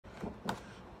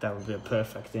That would be a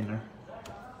perfect dinner.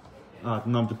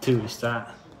 Number 2 is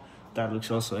that. That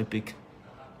looks also epic.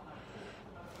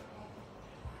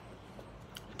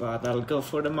 But I'll go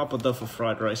for the mapo tofu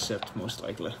fried rice set most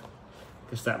likely,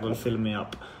 because that will fill me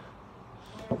up.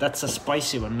 That's a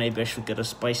spicy one. Maybe I should get a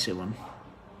spicy one.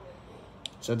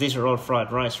 So these are all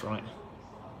fried rice, right?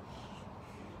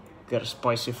 Get a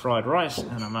spicy fried rice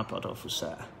and a mapo tofu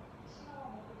set.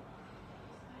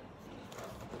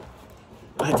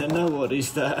 I don't know what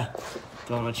is that.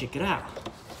 But check it out.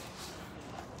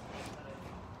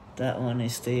 That one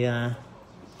is the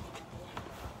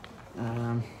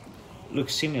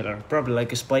looks similar, probably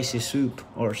like a spicy soup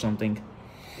or something.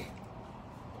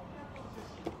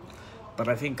 But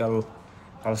I think I'll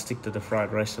stick to the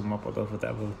fried rice and mapo tofu.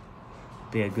 That will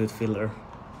be a good filler.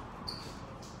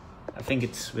 I think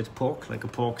it's with pork, like a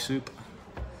pork soup.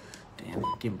 Damn,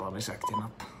 gimbal is acting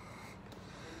up.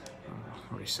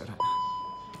 Reset it.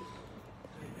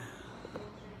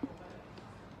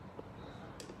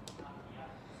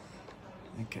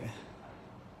 Okay,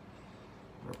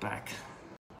 we're back.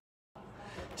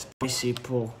 Spicy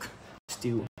pork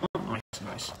stew. Oh,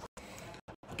 nice.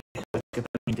 Okay, let's get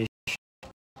the main dish.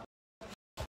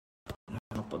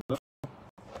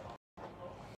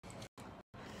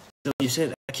 So you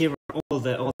said Akira, all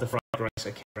the fried rice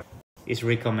Akira is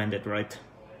recommended, right?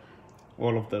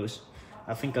 All of those.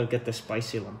 I think I'll get the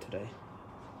spicy one today.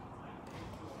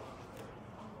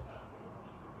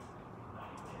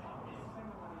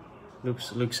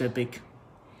 Looks epic.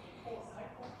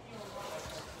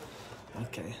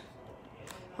 Okay.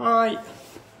 Hi.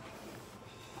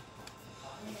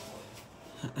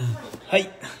 Hi.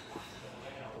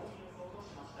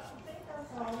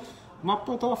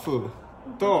 Mapo tofu.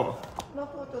 To.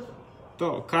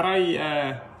 To. Karai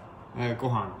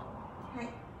gohan. Hai.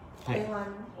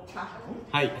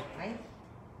 Hai.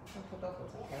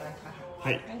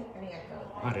 Hai.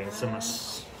 Arigatou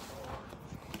gozaimasu.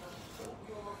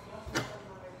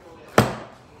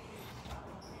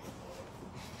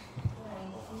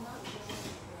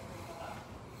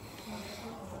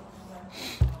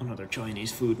 Another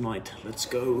Chinese food night. Let's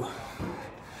go.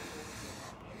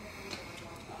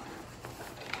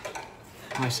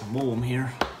 Nice and warm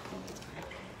here.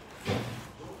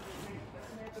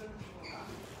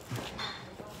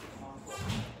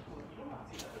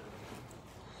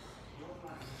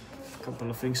 Couple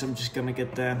of things. I'm just gonna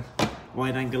get the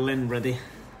wide-angle lens ready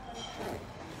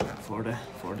for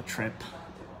the trip.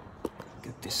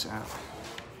 Get this out.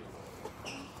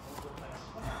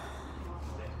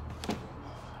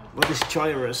 What is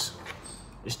gyros?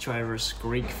 Is gyros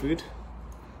Greek food?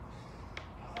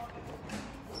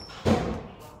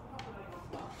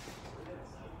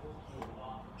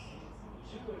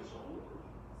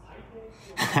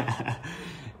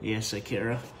 Yes,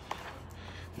 Akira.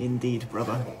 Indeed,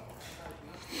 brother.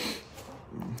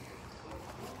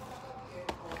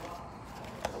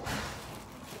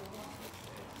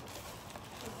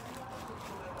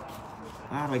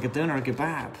 Ah, like a doner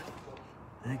kebab.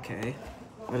 Okay.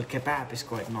 Well, kebab is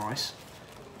quite nice.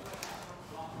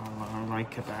 I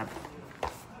like kebab.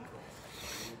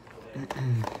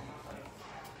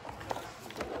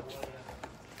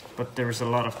 But there's a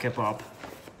lot of kebab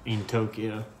in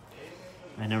Tokyo.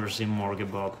 I never seen more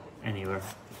kebab anywhere.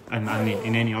 And I mean,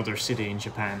 in any other city in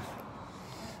Japan.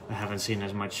 I haven't seen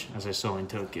as much as I saw in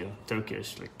Tokyo. Tokyo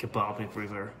is like kebab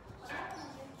everywhere.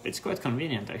 It's quite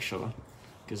convenient actually,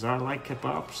 because I like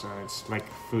kebab, so it's like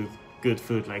good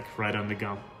food, like right on the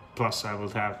go. Plus, I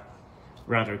would have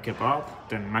rather kebab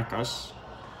than Macca's.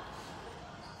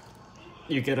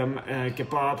 You get a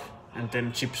kebab and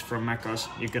then chips from Macca's.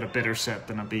 You get a better set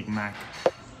than a Big Mac.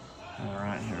 All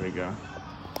right, here we go.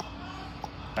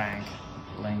 Bang,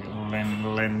 lens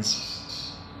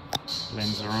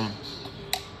are on.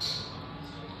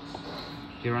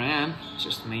 Here I am,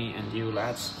 just me and you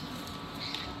lads.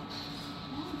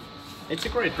 It's a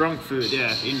great drunk food,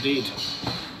 yeah, indeed.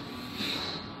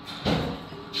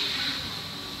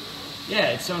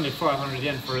 Yeah, it's only 500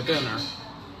 yen for a dinner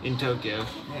in Tokyo.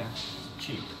 Yeah,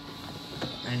 cheap.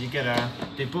 And you get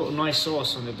they put nice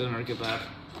sauce on the doner kebab.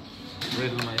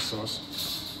 Really nice sauce.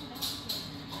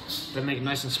 They make it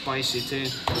nice and spicy too.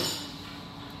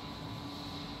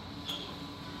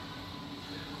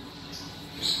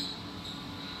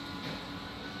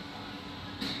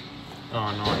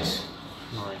 Oh, nice.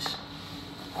 Nice.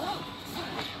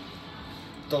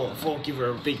 Thought you were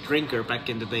a big drinker back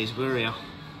in the days, were you?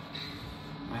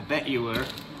 I bet you were.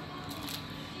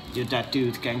 You're that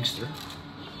dude gangster.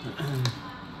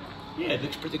 Yeah, it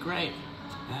looks pretty great.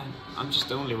 I'm just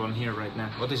the only one here right now.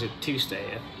 What is it, Tuesday?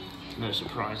 Yeah? No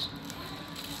surprise.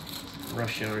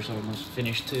 rush hour is almost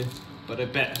finished too, but I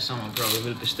bet someone probably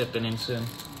will be stepping in soon.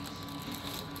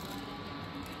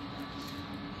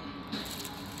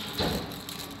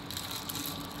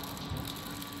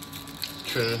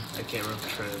 True, Akira,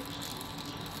 true.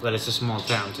 Well, it's a small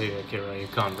town too, Akira, you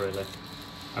can't really...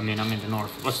 I mean, I'm in the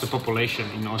north. What's the population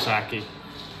in Osaki?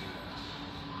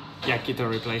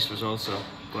 Yakitori place was also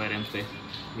quite empty.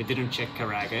 We didn't check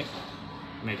Karage.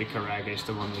 Maybe Karage is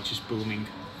the one which is booming.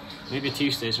 Maybe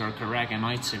Tuesdays are Karage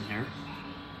nights in here.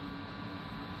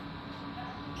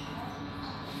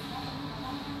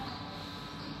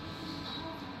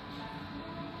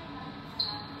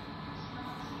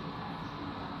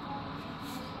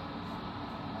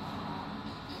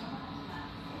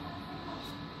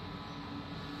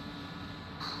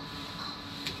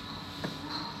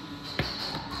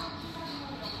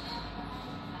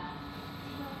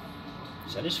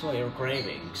 Satisfy your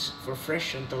cravings for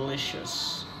fresh and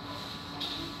delicious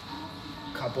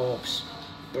kebabs,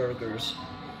 burgers.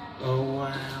 Oh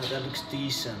wow, that looks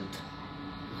decent.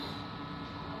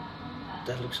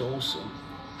 That looks awesome.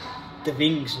 The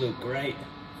wings look great.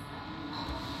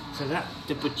 So that,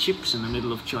 they put chips in the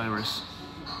middle of gyros.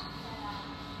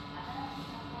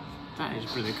 That is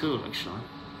pretty cool actually.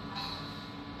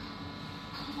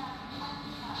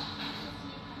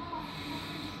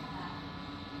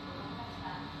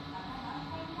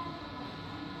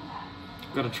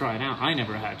 Gotta try it out. I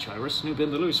never had gyros. Snoopy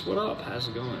and the Loose, what up? How's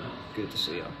it going? Good to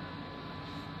see you.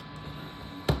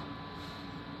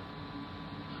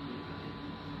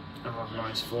 Oh,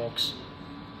 nice forks.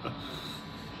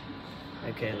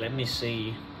 Okay, let me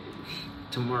see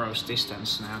tomorrow's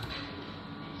distance now.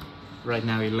 Right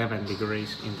now 11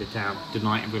 degrees in the town.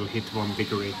 Tonight will hit 1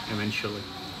 degree eventually.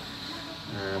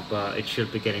 But it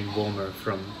should be getting warmer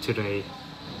from today,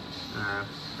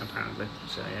 apparently.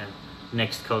 So yeah.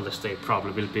 Next coldest day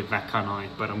probably will be Vakanai,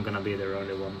 but I'm gonna be there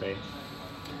only one day.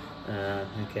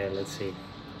 Okay, let's see.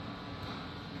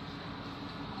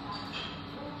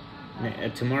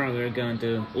 Tomorrow we're going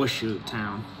to Oshu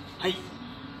town. Hey!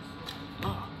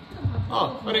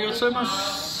 Oh, arigatou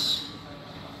gozaimasu!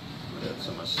 Arigatou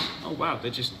gozaimasu. Oh wow, they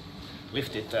just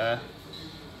lifted the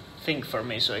thing for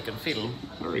me so I can film.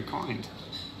 Very kind.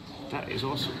 That is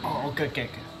awesome. Oh, okay, okay,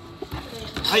 okay.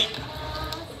 Hey!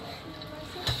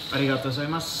 Arigatou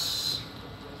gozaimasu.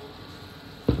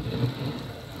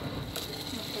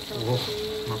 Oh,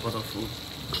 mapo tofu.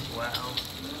 Wow,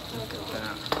 look at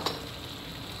that.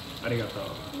 Arigatou.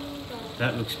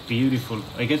 That looks beautiful.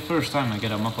 I get first time I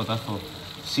get a mapo tofu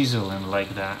sizzling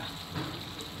like that.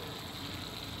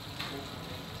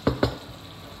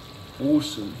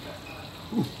 Awesome.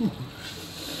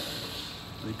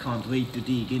 I can't wait to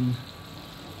dig in.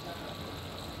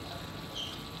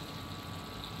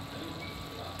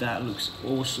 That looks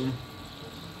awesome.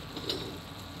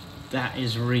 That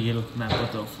is real mapo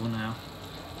tofu now.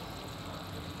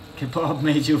 Kebab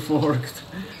made you forked.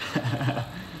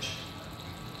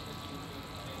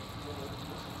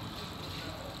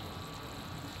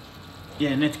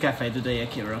 Yeah, net cafe today,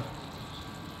 Akira.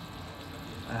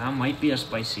 Might be a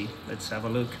spicy. Let's have a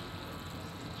look.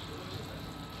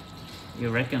 You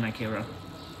reckon, Akira?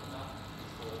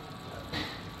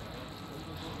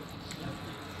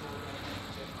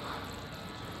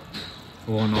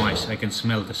 Oh nice, I can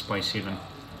smell the spice even.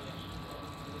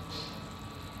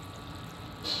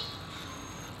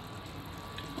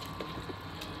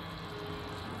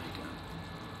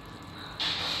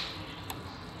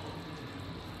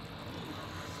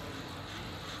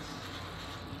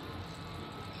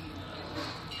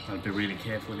 I'll be really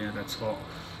careful, yeah, that's hot.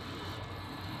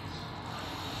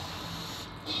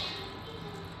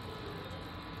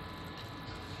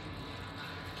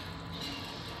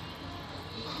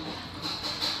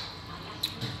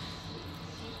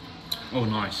 Oh,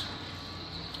 nice.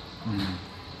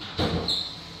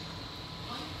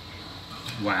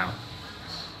 Wow.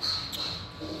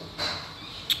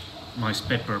 Nice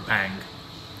pepper bang.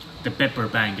 The pepper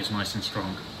bang is nice and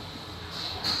strong.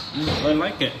 I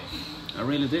like it. I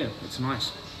really do. It's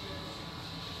nice.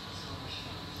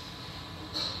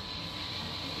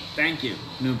 Thank you,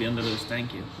 Newbie on the Loose.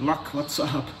 Thank you. Luck, what's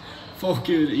up? Fuck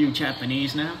you, you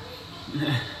Japanese now.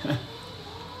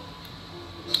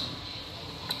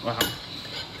 Wow,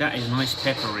 that is nice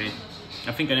peppery.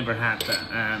 I think I never had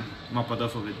that mapo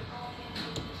tofu with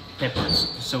peppers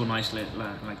so nicely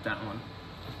like that one.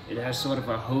 It has sort of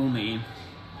a homey,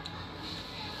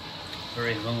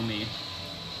 very homey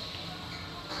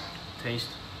taste,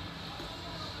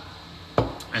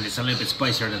 and it's a little bit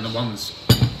spicier than the ones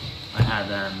I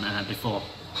had before.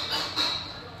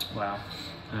 Wow.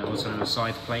 Also a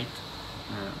side plate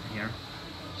here.